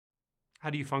How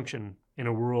do you function in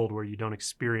a world where you don't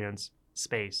experience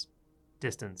space,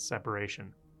 distance,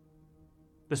 separation?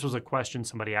 This was a question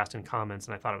somebody asked in comments,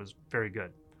 and I thought it was very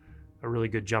good. A really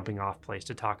good jumping off place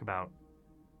to talk about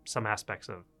some aspects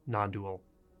of non-dual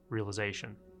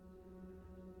realization.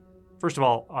 First of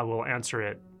all, I will answer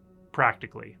it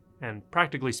practically. And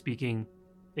practically speaking,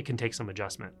 it can take some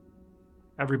adjustment.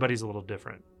 Everybody's a little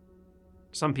different.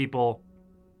 Some people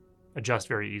adjust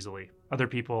very easily. Other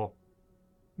people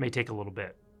may take a little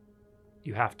bit.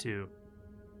 You have to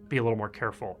be a little more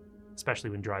careful, especially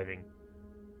when driving,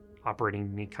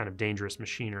 operating any kind of dangerous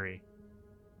machinery.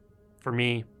 For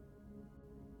me,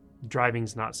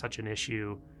 driving's not such an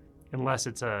issue unless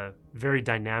it's a very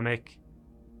dynamic,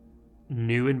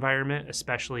 new environment,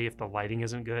 especially if the lighting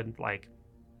isn't good, like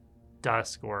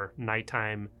dusk or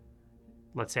nighttime.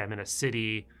 Let's say I'm in a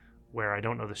city where I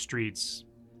don't know the streets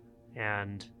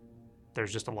and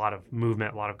there's just a lot of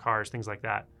movement, a lot of cars, things like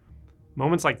that.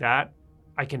 Moments like that,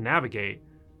 I can navigate,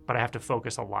 but I have to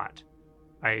focus a lot.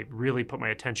 I really put my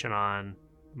attention on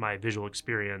my visual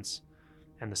experience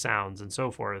and the sounds and so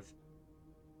forth,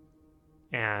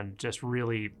 and just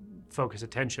really focus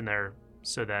attention there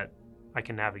so that I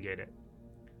can navigate it.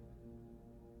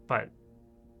 But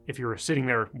if you were sitting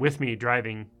there with me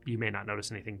driving, you may not notice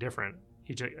anything different,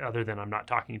 other than I'm not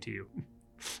talking to you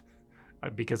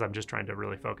because I'm just trying to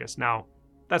really focus. Now,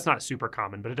 that's not super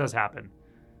common, but it does happen.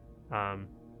 I'm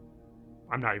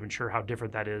not even sure how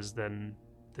different that is than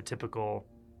the typical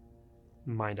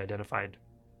mind-identified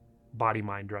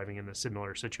body-mind driving in a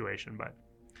similar situation. But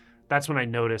that's when I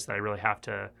notice that I really have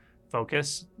to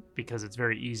focus, because it's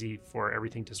very easy for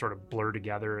everything to sort of blur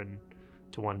together and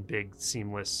to one big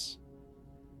seamless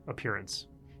appearance.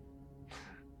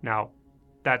 Now,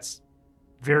 that's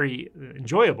very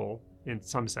enjoyable in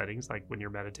some settings, like when you're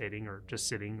meditating or just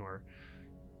sitting or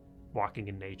walking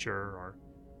in nature or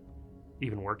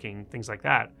even working, things like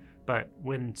that. But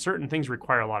when certain things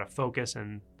require a lot of focus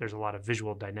and there's a lot of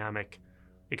visual dynamic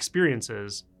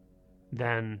experiences,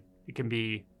 then it can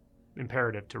be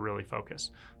imperative to really focus.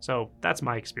 So that's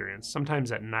my experience.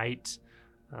 Sometimes at night,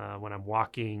 when I'm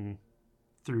walking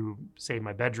through, say,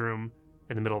 my bedroom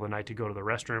in the middle of the night to go to the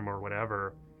restroom or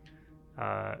whatever,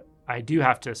 I do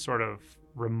have to sort of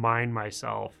remind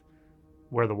myself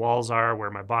where the walls are, where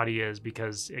my body is,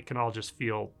 because it can all just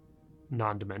feel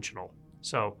non-dimensional.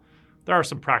 So there are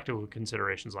some practical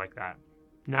considerations like that.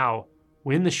 Now,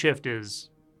 when the shift is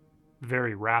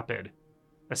very rapid,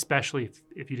 especially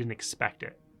if you didn't expect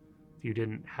it, if you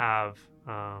didn't have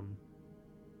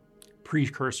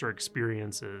precursor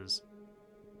experiences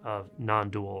of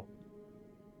non-dual,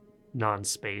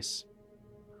 non-space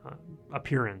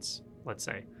appearance, let's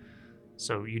say,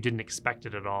 so you didn't expect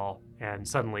it at all, and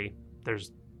suddenly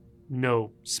there's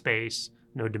no space,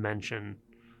 no dimension,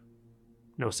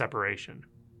 no separation.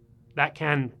 That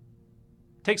can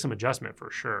take some adjustment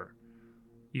for sure.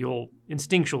 You'll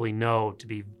instinctually know to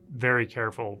be very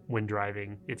careful when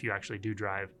driving. If you actually do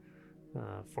drive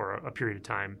for a period of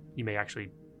time, you may actually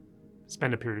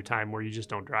spend a period of time where you just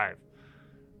don't drive,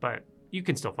 but you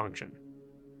can still function.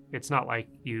 It's not like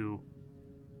you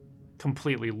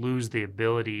completely lose the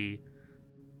ability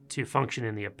to function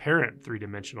in the apparent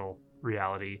three-dimensional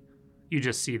reality. You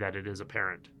just see that it is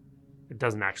apparent. It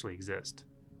doesn't actually exist.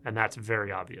 And that's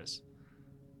very obvious.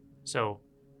 So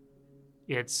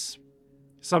it's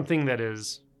something that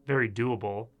is very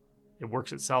doable. It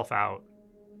works itself out,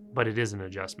 but it is an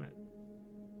adjustment.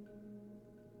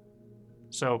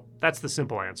 So that's the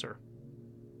simple answer.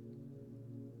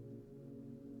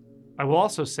 I will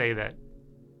also say that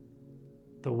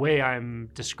the way I'm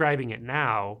describing it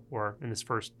now, or in this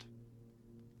first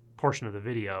portion of the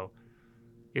video,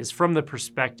 is from the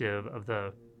perspective of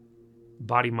the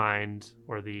body-mind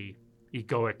or the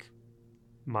egoic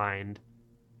mind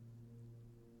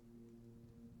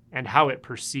and how it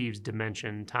perceives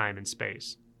dimension, time, and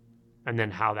space, and then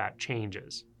how that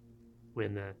changes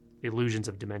when the illusions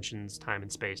of dimensions, time,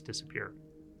 and space disappear.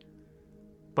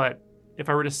 But if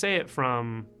I were to say it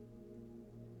from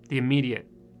the immediate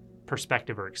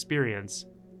perspective or experience,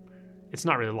 it's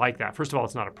not really like that. First of all,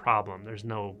 it's not a problem. There's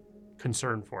no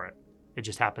concern for it. It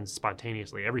just happens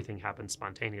spontaneously. Everything happens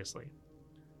spontaneously.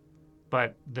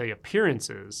 But the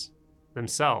appearances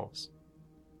themselves,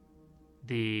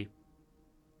 the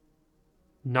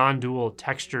non-dual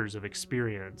textures of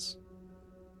experience,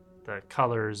 the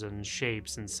colors and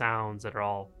shapes and sounds that are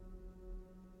all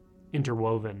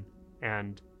interwoven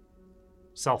and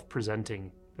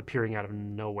self-presenting, appearing out of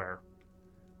nowhere.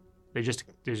 They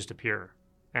just appear.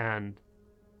 And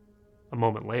a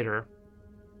moment later,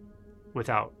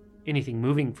 without anything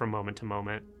moving from moment to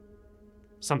moment,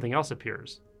 something else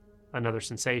appears. another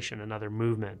sensation, another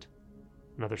movement,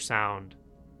 another sound,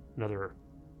 another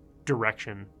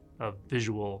direction of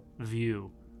visual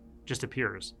view just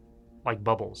appears like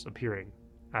bubbles appearing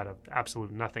out of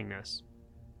absolute nothingness.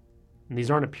 And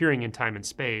these aren't appearing in time and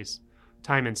space.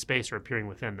 Time and space are appearing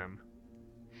within them.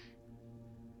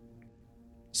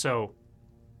 So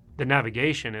the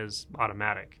navigation is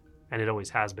automatic, and it always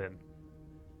has been.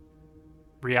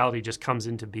 Reality just comes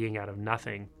into being out of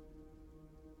nothing,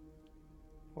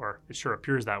 or it sure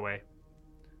appears that way,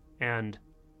 and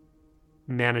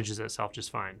manages itself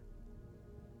just fine.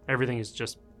 Everything is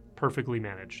just perfectly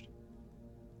managed.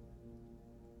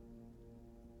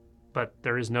 But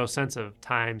there is no sense of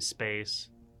time, space,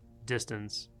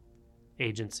 distance,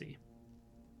 agency.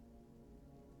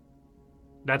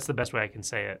 That's the best way I can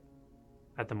say it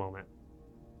at the moment.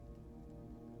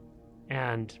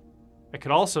 And I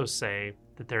could also say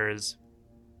that there is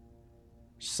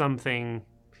something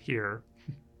here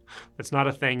that's not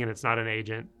a thing, and it's not an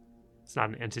agent. It's not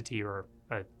an entity or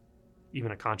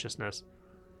even a consciousness,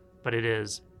 but it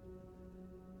is,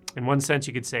 in one sense,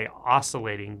 you could say,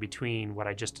 oscillating between what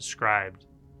I just described,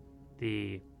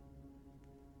 the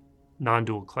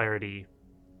non-dual clarity,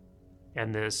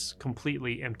 and this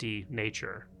completely empty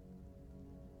nature.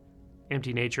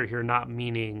 Empty nature here not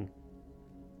meaning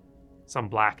some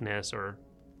blackness or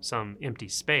some empty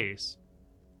space.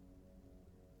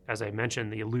 As I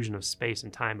mentioned, the illusion of space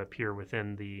and time appear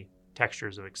within the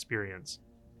textures of experience.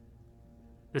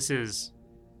 This is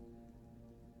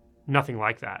nothing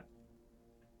like that.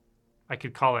 I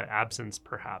could call it absence,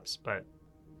 perhaps, but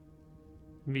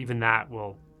even that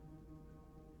will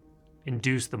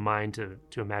induce the mind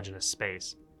to imagine a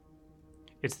space.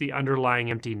 It's the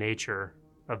underlying empty nature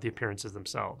of the appearances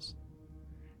themselves.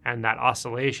 And that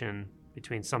oscillation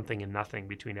between something and nothing,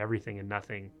 between everything and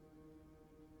nothing,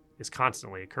 is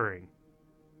constantly occurring.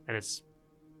 And it's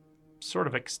sort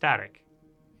of ecstatic,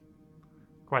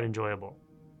 quite enjoyable.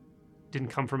 Didn't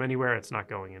come from anywhere, it's not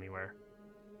going anywhere.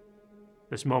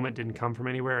 This moment didn't come from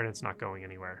anywhere, and it's not going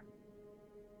anywhere.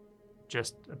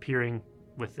 Just appearing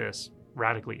with this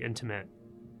radically intimate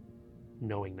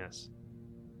knowingness.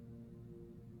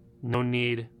 No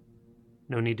need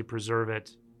to preserve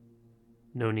it,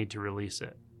 no need to release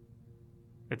it.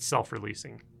 It's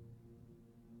self-releasing.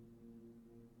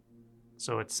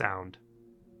 So it's sound,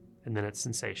 and then it's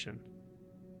sensation,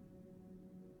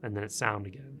 and then it's sound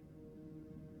again,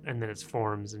 and then it's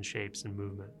forms and shapes and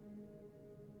movement.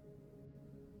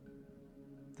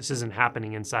 This isn't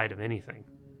happening inside of anything.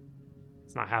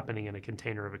 It's not happening in a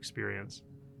container of experience.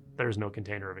 There's no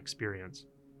container of experience.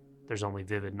 There's only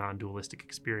vivid, non-dualistic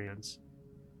experience.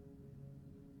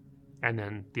 And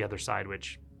then the other side,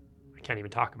 which I can't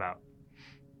even talk about.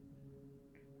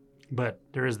 But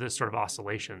there is this sort of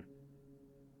oscillation.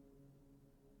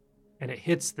 And it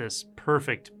hits this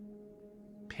perfect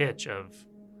pitch of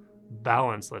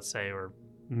balance, let's say, or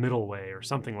middle way, or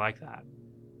something like that,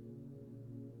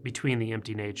 between the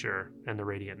empty nature and the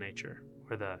radiant nature,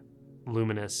 or the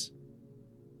luminous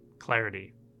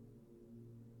clarity.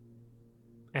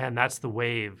 And that's the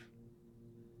wave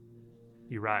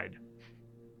you ride.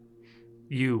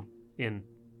 You, in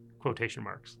quotation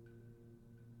marks.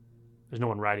 There's no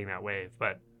one riding that wave,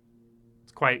 but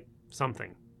it's quite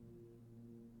something.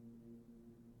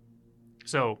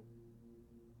 So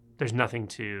there's nothing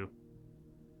to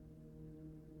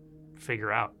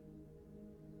figure out.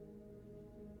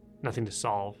 Nothing to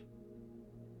solve.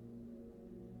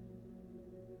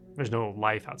 There's no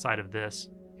life outside of this.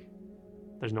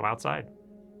 There's no outside.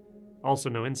 Also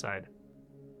no inside.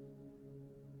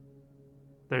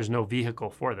 There's no vehicle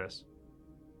for this.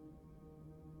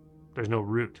 There's no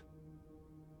route.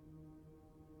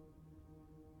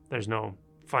 There's no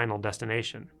final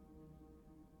destination.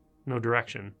 No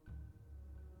direction.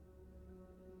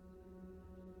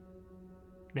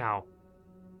 Now,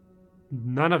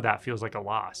 none of that feels like a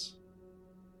loss.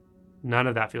 None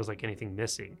of that feels like anything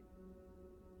missing.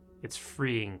 It's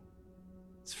freeing.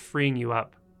 It's freeing you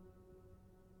up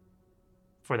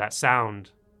for that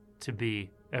sound to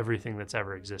be everything that's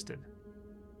ever existed.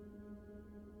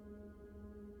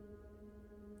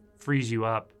 Frees you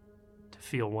up to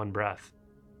feel one breath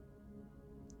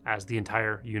as the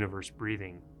entire universe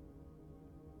breathing.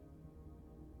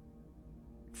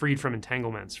 Freed from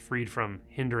entanglements, freed from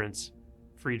hindrance,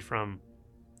 freed from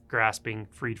grasping,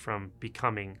 freed from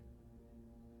becoming,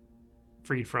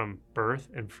 freed from birth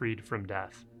and freed from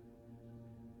death.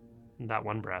 In that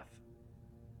one breath.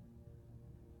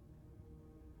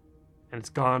 And it's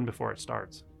gone before it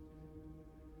starts.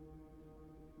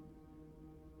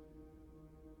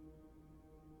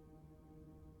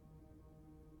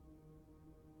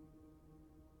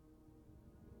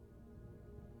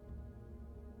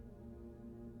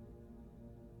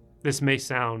 This may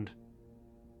sound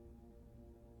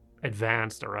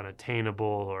advanced or unattainable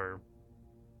or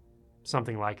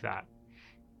something like that.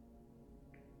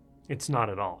 It's not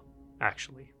at all,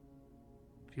 actually.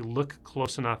 If you look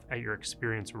close enough at your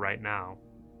experience right now,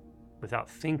 without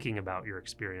thinking about your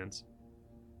experience,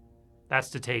 that's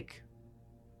to take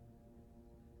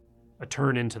a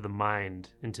turn into the mind,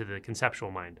 into the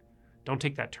conceptual mind. Don't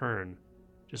take that turn.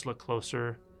 Just look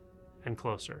closer and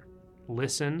closer.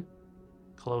 Listen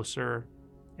closer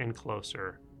and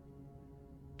closer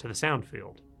to the sound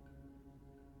field.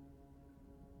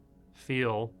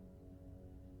 Feel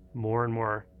more and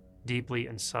more deeply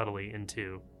and subtly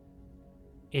into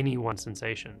any one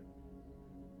sensation.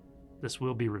 This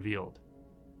will be revealed.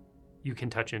 You can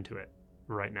touch into it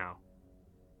right now.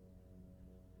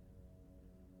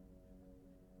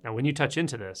 Now, when you touch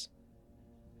into this,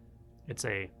 it's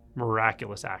a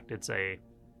miraculous act. It's a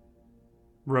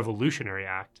revolutionary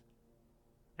act.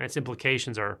 And its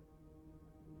implications are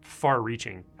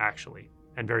far-reaching, actually,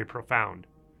 and very profound.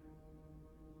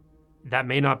 That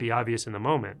may not be obvious in the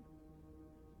moment,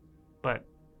 but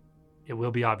it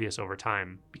will be obvious over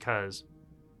time, because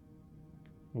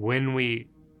when we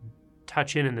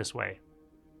touch in this way,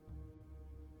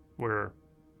 we're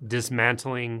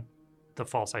dismantling the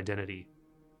false identity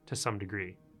to some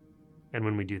degree. And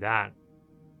when we do that,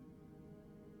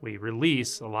 we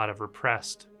release a lot of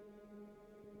repressed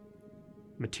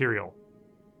material.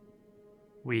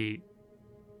 We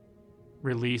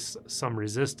release some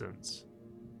resistance.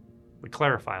 We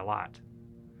clarify a lot.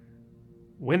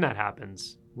 When that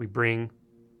happens, we bring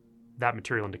that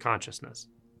material into consciousness.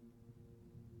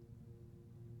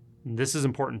 And this is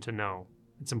important to know.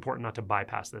 It's important not to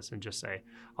bypass this and just say,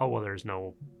 oh, well, there's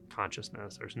no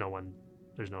consciousness, there's no one,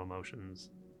 there's no emotions,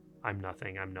 I'm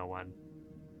nothing, I'm no one.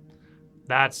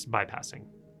 That's bypassing.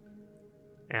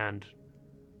 And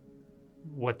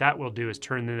what that will do is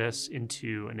turn this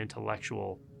into an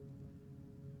intellectual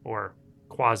or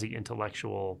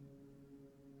quasi-intellectual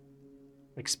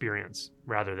experience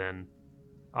rather than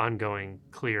ongoing,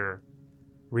 clear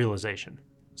realization.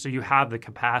 So you have the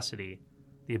capacity,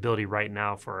 the ability right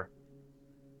now for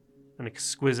an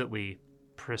exquisitely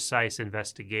precise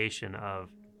investigation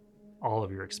of all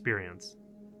of your experience.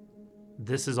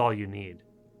 This is all you need.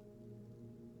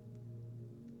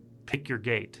 Pick your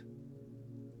gate.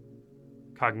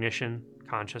 Cognition,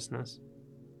 consciousness,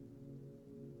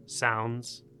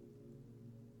 sounds,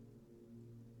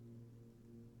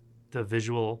 the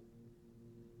visual,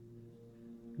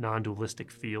 non-dualistic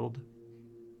field,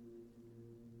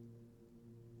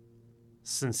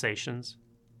 sensations,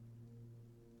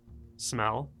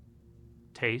 smell,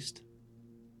 taste.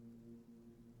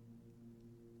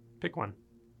 Pick one.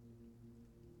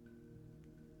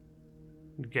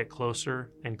 Get closer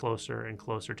and closer and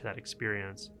closer to that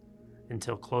experience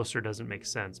until closer doesn't make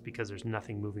sense, because there's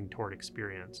nothing moving toward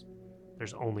experience.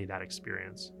 There's only that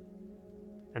experience.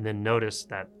 And then notice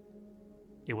that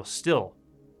it will still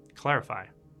clarify.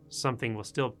 Something will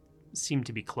still seem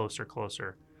to be closer,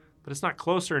 but it's not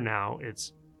closer now,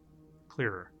 it's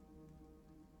clearer,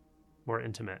 more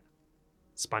intimate,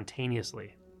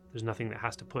 spontaneously. There's nothing that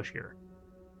has to push here.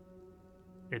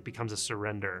 It becomes a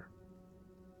surrender.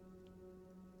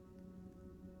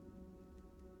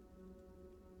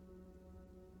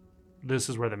 This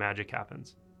is where the magic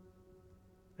happens.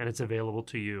 And it's available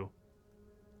to you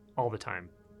all the time.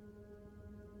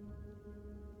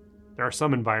 There are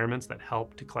some environments that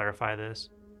help to clarify this: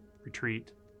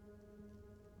 retreat,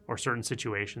 or certain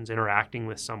situations, interacting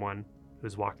with someone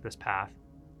who's walked this path,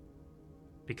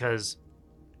 because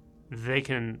they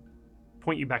can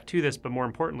point you back to this, but more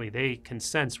importantly, they can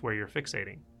sense where you're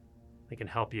fixating. They can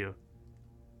help you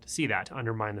to see that, to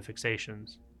undermine the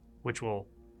fixations, which will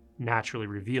naturally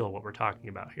reveal what we're talking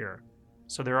about here.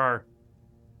 So there are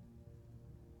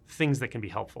things that can be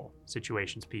helpful,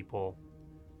 situations, people,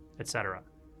 etc.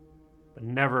 But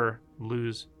never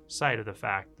lose sight of the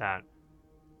fact that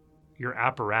your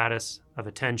apparatus of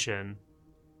attention,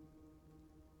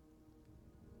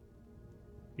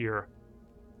 your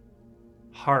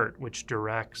heart, which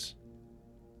directs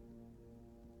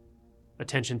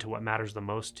attention to what matters the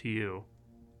most to you,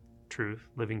 truth,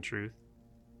 living truth,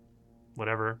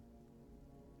 whatever,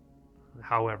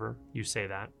 however you say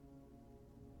that,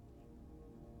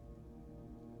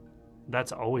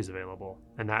 that's always available,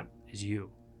 and that is you.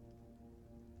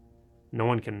 No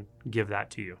one can give that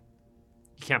to you.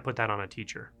 You can't put that on a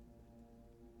teacher.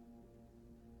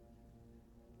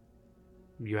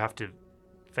 You have to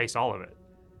face all of it.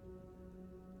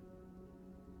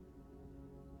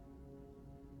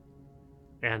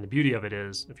 And the beauty of it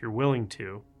is, if you're willing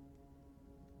to,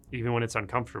 even when it's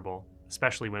uncomfortable,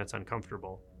 especially when it's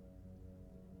uncomfortable,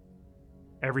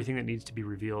 everything that needs to be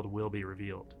revealed will be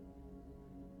revealed.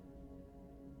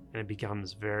 And it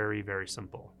becomes very, very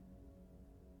simple.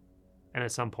 And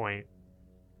at some point,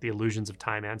 the illusions of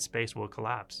time and space will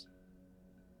collapse.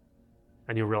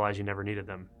 And you'll realize you never needed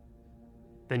them.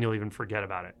 Then you'll even forget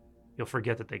about it. You'll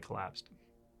forget that they collapsed.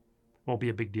 It won't be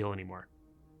a big deal anymore.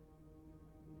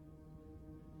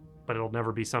 But it'll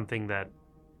never be something that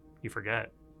you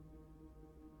forget.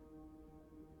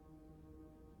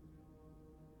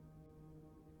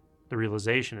 The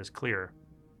realization is clear,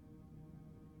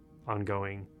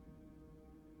 ongoing,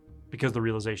 because the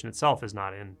realization itself is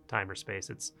not in time or space.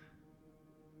 It's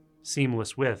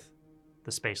seamless with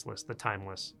the spaceless, the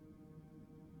timeless.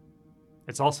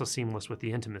 It's also seamless with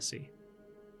the intimacy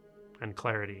and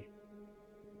clarity.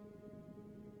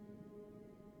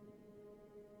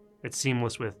 It's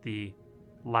seamless with the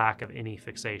lack of any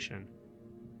fixation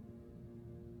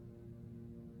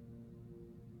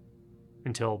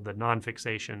until the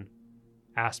non-fixation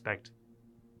aspect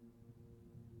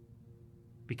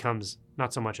becomes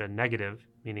not so much a negative,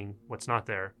 meaning what's not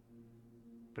there,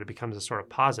 but it becomes a sort of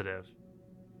positive,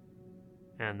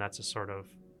 and that's a sort of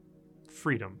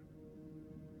freedom.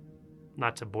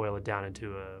 Not to boil it down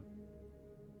into a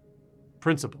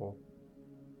principle,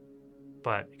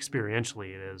 but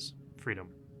experientially it is freedom.